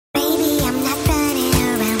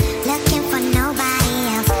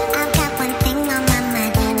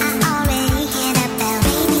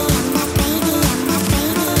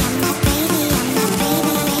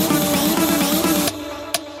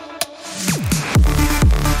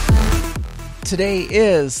Today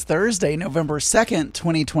is Thursday, November 2nd,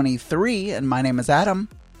 2023, and my name is Adam.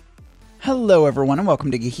 Hello, everyone, and welcome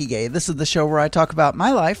to Geeky Gay. This is the show where I talk about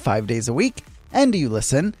my life 5 days a week, and you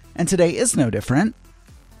listen, and today is no different.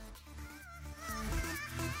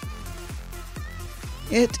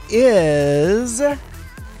 It is,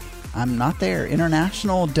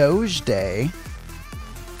 International Doge Day.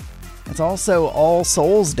 It's also All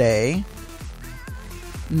Souls Day,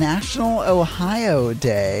 National Ohio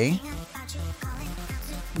Day,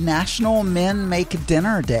 National Men Make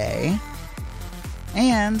Dinner Day,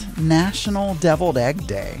 and National Deviled Egg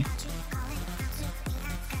Day.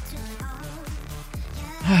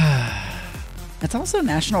 It's also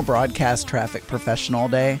National Broadcast Traffic Professional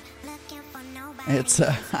Day.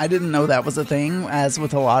 I didn't know that was a thing. As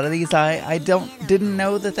with a lot of these, I didn't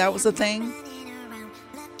know that was a thing.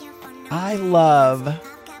 I love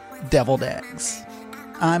deviled eggs.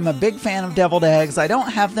 I'm a big fan of deviled eggs. I don't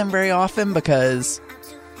have them very often because,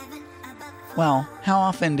 well, how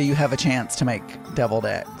often do you have a chance to make deviled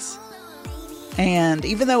eggs? And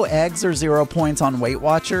even though eggs are 0 points on Weight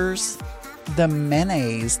Watchers, the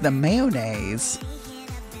mayonnaise,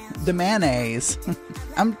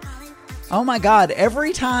 oh my God,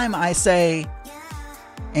 every time I say,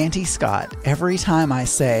 Auntie Scott, every time I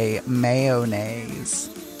say mayonnaise,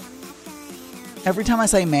 every time I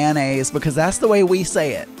say mayonnaise, because that's the way we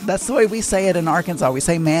say it. That's the way we say it in Arkansas. We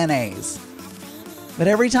say mayonnaise. But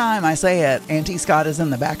every time I say it, Auntie Scott is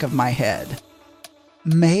in the back of my head.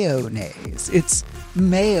 Mayonnaise. It's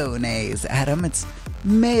mayonnaise, Adam. It's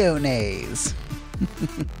mayonnaise.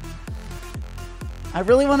 I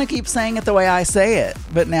really want to keep saying it the way I say it,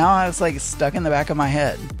 but now it's like stuck in the back of my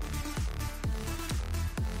head.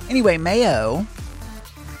 Anyway, mayo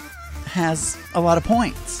has a lot of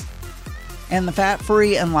points. And the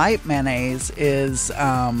fat-free and light mayonnaise is,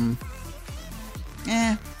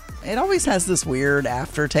 it always has this weird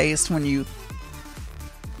aftertaste when you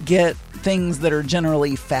get things that are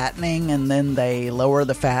generally fattening and then they lower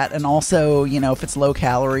the fat. And also, if it's low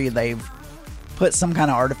calorie, they've put some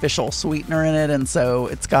kind of artificial sweetener in it. And so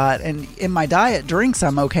it's got, and in my diet drinks,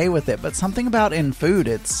 I'm okay with it. But something about in food,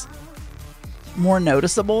 it's more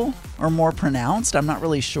noticeable or more pronounced. I'm not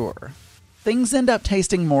really sure. Things end up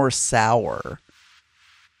tasting more sour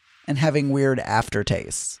and having weird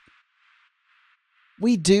aftertastes.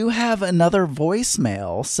 We do have another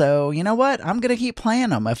voicemail, so you know what? I'm going to keep playing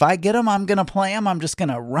them. If I get them, I'm going to play them. I'm just going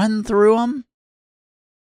to run through them.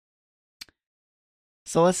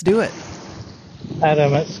 So let's do it.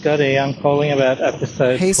 Adam, it's Scotty. I'm calling about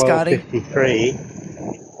episode Hey, 1253,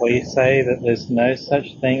 where you say that there's no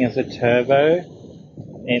such thing as a turbo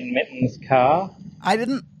in Mitten's car.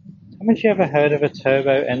 Haven't you ever heard of a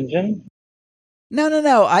turbo engine?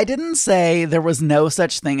 No. I didn't say there was no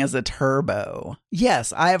such thing as a turbo.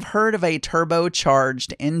 Yes, I have heard of a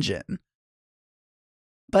turbocharged engine.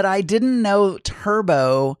 But I didn't know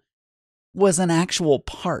turbo was an actual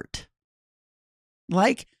part.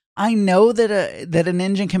 Like, I know that an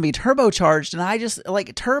engine can be turbocharged, and I just,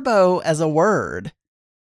 like, turbo as a word.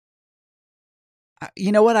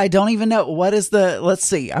 You know what? I don't even know. What is let's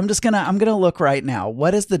see. I'm going to look right now.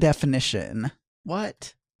 What is the definition?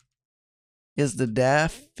 What is the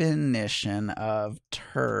definition of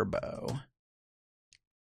turbo?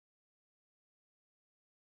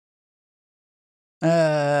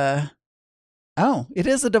 Oh, it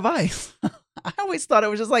is a device. I always thought it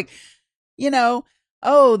was just like,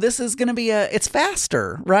 oh, this is going to be it's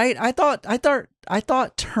faster, right? I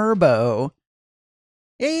thought turbo.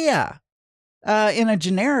 Yeah. In a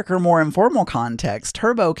generic or more informal context,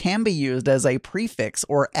 turbo can be used as a prefix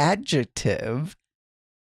or adjective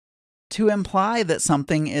to imply that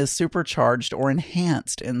something is supercharged or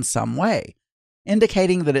enhanced in some way,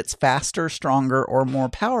 indicating that it's faster, stronger, or more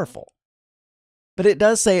powerful. But it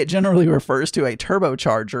does say it generally refers to a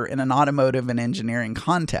turbocharger in an automotive and engineering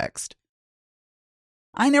context.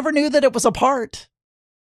 I never knew that it was a part.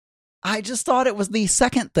 I just thought it was the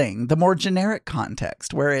second thing, the more generic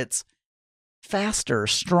context, where it's faster,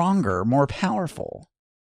 stronger, more powerful.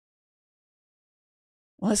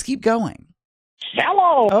 Let's keep going.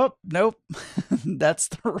 Hello! Oh, nope. That's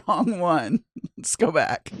the wrong one. Let's go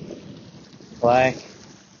back. Like,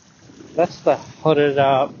 that's the hooded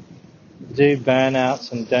up, do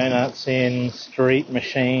burnouts and donuts in street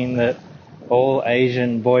machine that all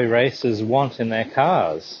Asian boy racers want in their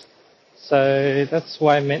cars. So that's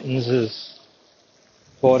why Mittens has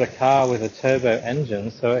bought a car with a turbo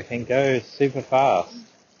engine so it can go super fast.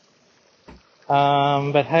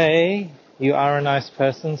 But hey, you are a nice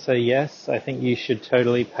person, so yes, I think you should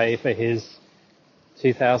totally pay for his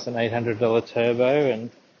 $2,800 turbo, and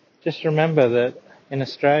just remember that in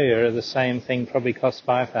Australia, the same thing probably costs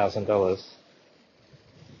 $5,000.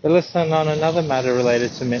 But listen, on another matter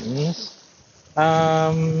related to Mittens,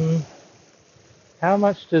 how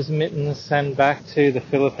much does Mittens send back to the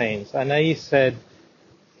Philippines? I know you said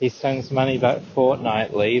he sends money back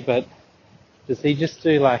fortnightly, but does he just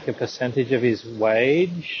do like a percentage of his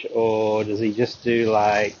wage, or does he just do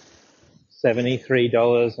like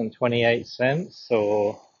 $73.28,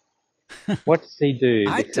 or what does he do?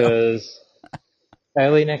 I don't. Because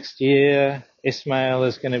early next year, Ismail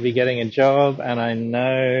is going to be getting a job, and I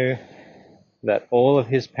know that all of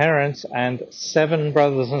his parents and 7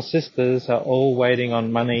 brothers and sisters are all waiting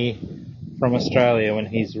on money from Australia when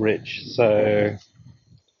he's rich. So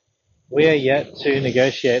we are yet to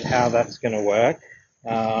negotiate how that's going to work.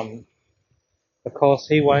 Of course,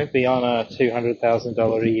 he won't be on a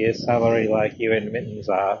 $200,000 a year salary like you and Mittens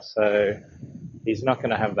are, so he's not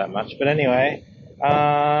going to have that much. But anyway,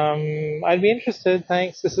 I'd be interested.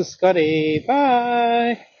 Thanks. This is Scotty.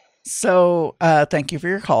 Bye. So, thank you for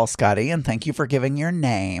your call, Scotty, and thank you for giving your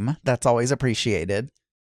name. That's always appreciated.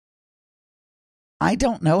 I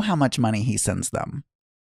don't know how much money he sends them.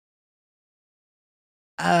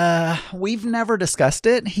 We've never discussed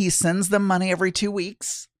it. He sends them money every 2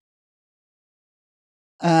 weeks.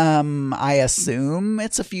 I assume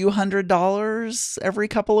it's a few $100s every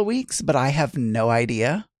couple of weeks, but I have no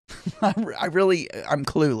idea. I'm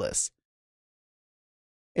clueless.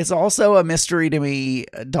 It's also a mystery to me,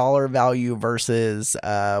 dollar value versus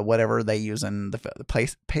whatever they use in the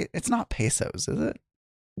place. It's not pesos, is it?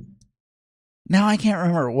 Now I can't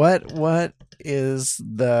remember what is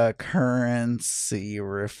the currency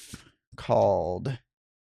called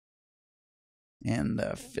in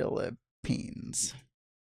the Philippines.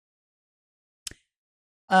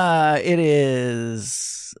 It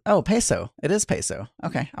is peso. It is peso.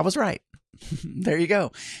 Okay, I was right. There you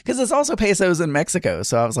go. Because it's also pesos in Mexico.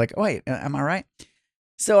 So I was like, oh, wait, am I right?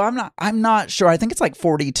 So I'm not sure. I think it's like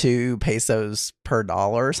 42 pesos per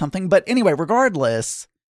dollar or something. But anyway, regardless,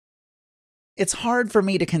 it's hard for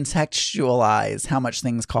me to contextualize how much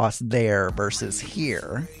things cost there versus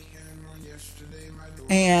here.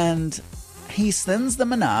 And he sends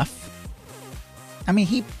them enough. I mean,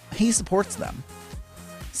 he supports them.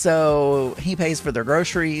 So he pays for their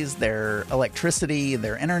groceries, their electricity,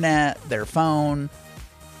 their internet, their phone,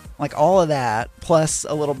 like all of that, plus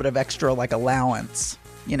a little bit of extra like allowance,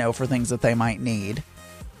 for things that they might need.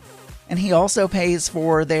 And he also pays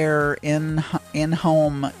for their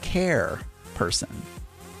in-home care person.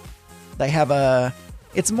 They have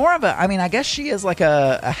it's more of I guess she is like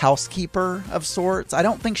a housekeeper of sorts. I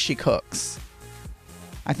don't think she cooks.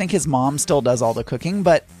 I think his mom still does all the cooking,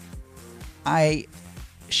 but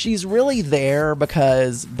she's really there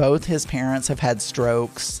because both his parents have had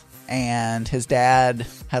strokes and his dad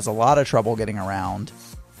has a lot of trouble getting around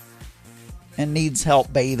and needs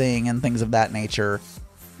help bathing and things of that nature.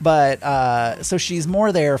 But so she's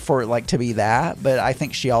more there for like to be that, but I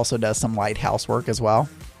think she also does some light housework as well.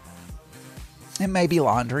 It may be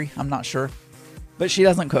laundry, I'm not sure. But she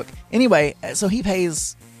doesn't cook. Anyway, so he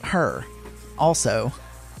pays her also.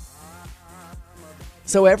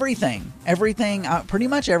 So everything, pretty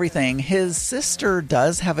much everything. His sister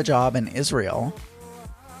does have a job in Israel.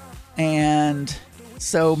 And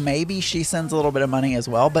so maybe she sends a little bit of money as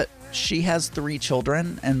well, but she has 3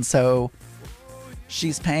 children. And so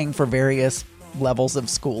she's paying for various levels of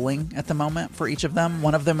schooling at the moment for each of them.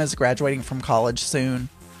 One of them is graduating from college soon.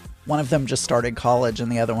 One of them just started college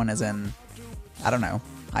and the other one is in, I don't know,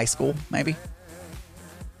 high school maybe.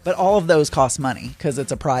 But all of those cost money because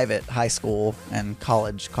it's a private high school and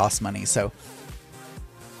college costs money. So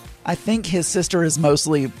I think his sister is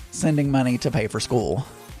mostly sending money to pay for school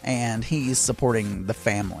and he's supporting the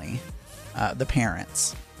family, the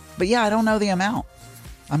parents. But yeah, I don't know the amount.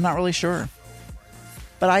 I'm not really sure.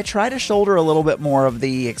 But I try to shoulder a little bit more of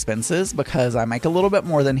the expenses because I make a little bit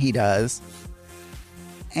more than he does.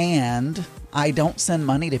 And I don't send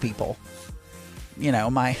money to people.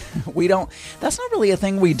 That's not really a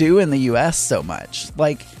thing we do in the US so much.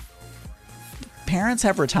 Like, parents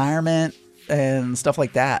have retirement and stuff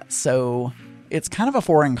like that. So it's kind of a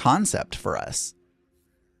foreign concept for us.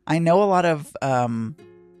 I know a lot of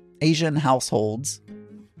Asian households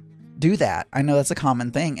do that. I know that's a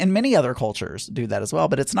common thing. And many other cultures do that as well,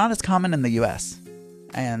 but it's not as common in the US.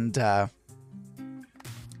 And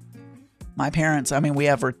my parents,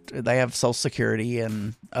 they have Social Security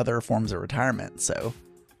and other forms of retirement. So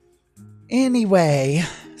anyway,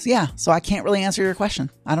 so I can't really answer your question.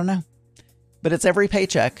 I don't know. But it's every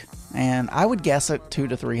paycheck. And I would guess at $200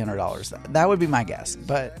 to $300. That would be my guess.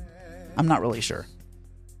 But I'm not really sure.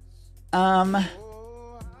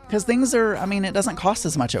 Because things are, I mean, it doesn't cost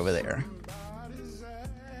as much over there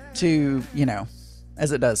to,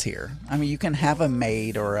 as it does here. I mean, you can have a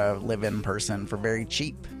maid or a live-in person for very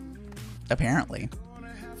cheap, apparently.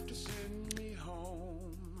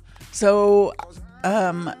 So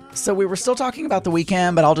we were still talking about the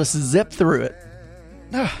weekend, but I'll just zip through it.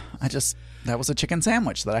 That was a chicken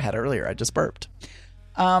sandwich that I had earlier. I just burped.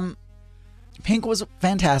 Pink was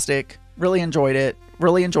fantastic. Really enjoyed it.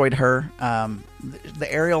 Really enjoyed her.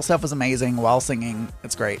 The aerial stuff was amazing while singing.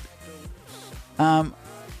 It's great.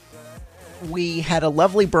 We had a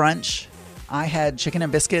lovely brunch. I had chicken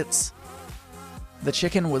and biscuits. The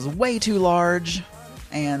chicken was way too large,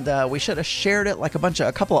 and we should have shared it like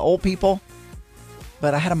a couple of old people.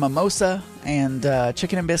 But I had a mimosa and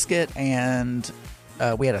chicken and biscuit, and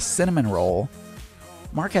we had a cinnamon roll.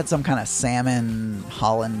 Mark had some kind of salmon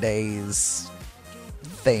hollandaise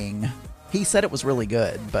thing. He said it was really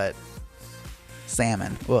good, but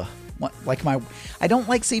salmon, ugh. I don't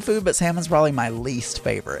like seafood, but salmon's probably my least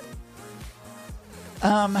favorite.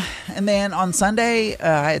 And then on Sunday,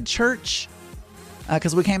 I had church,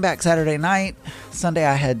 because we came back Saturday night. Sunday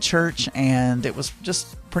I had church, and it was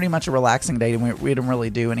just pretty much a relaxing day. We didn't really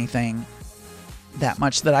do anything that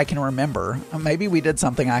much that I can remember. Maybe we did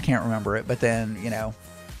something, I can't remember it, but then,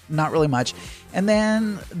 not really much. And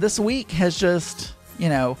then this week has just,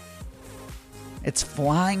 it's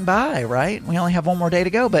flying by, right? We only have one more day to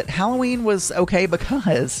go, but Halloween was okay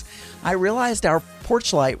because I realized our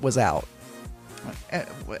porch light was out.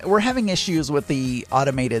 We're having issues with the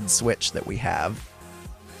automated switch that we have,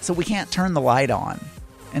 so we can't turn the light on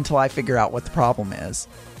until I figure out what the problem is.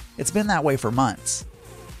 It's been that way for months.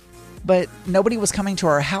 But nobody was coming to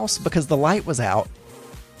our house because the light was out.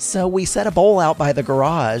 So we set a bowl out by the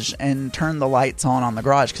garage and turned the lights on the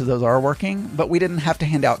garage because those are working. But we didn't have to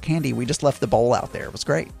hand out candy. We just left the bowl out there. It was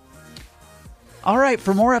great. All right.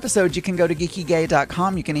 For more episodes, you can go to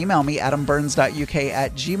geekygay.com. You can email me,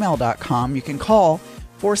 adamburns.uk@gmail.com. You can call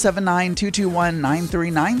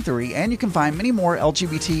 479-221-9393. And you can find many more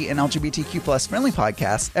LGBT and LGBTQ plus friendly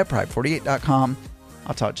podcasts at pride48.com.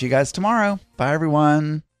 I'll talk to you guys tomorrow. Bye,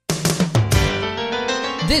 everyone.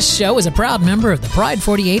 This show is a proud member of the Pride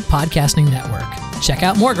 48 Podcasting Network. Check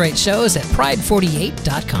out more great shows at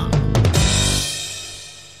pride48.com.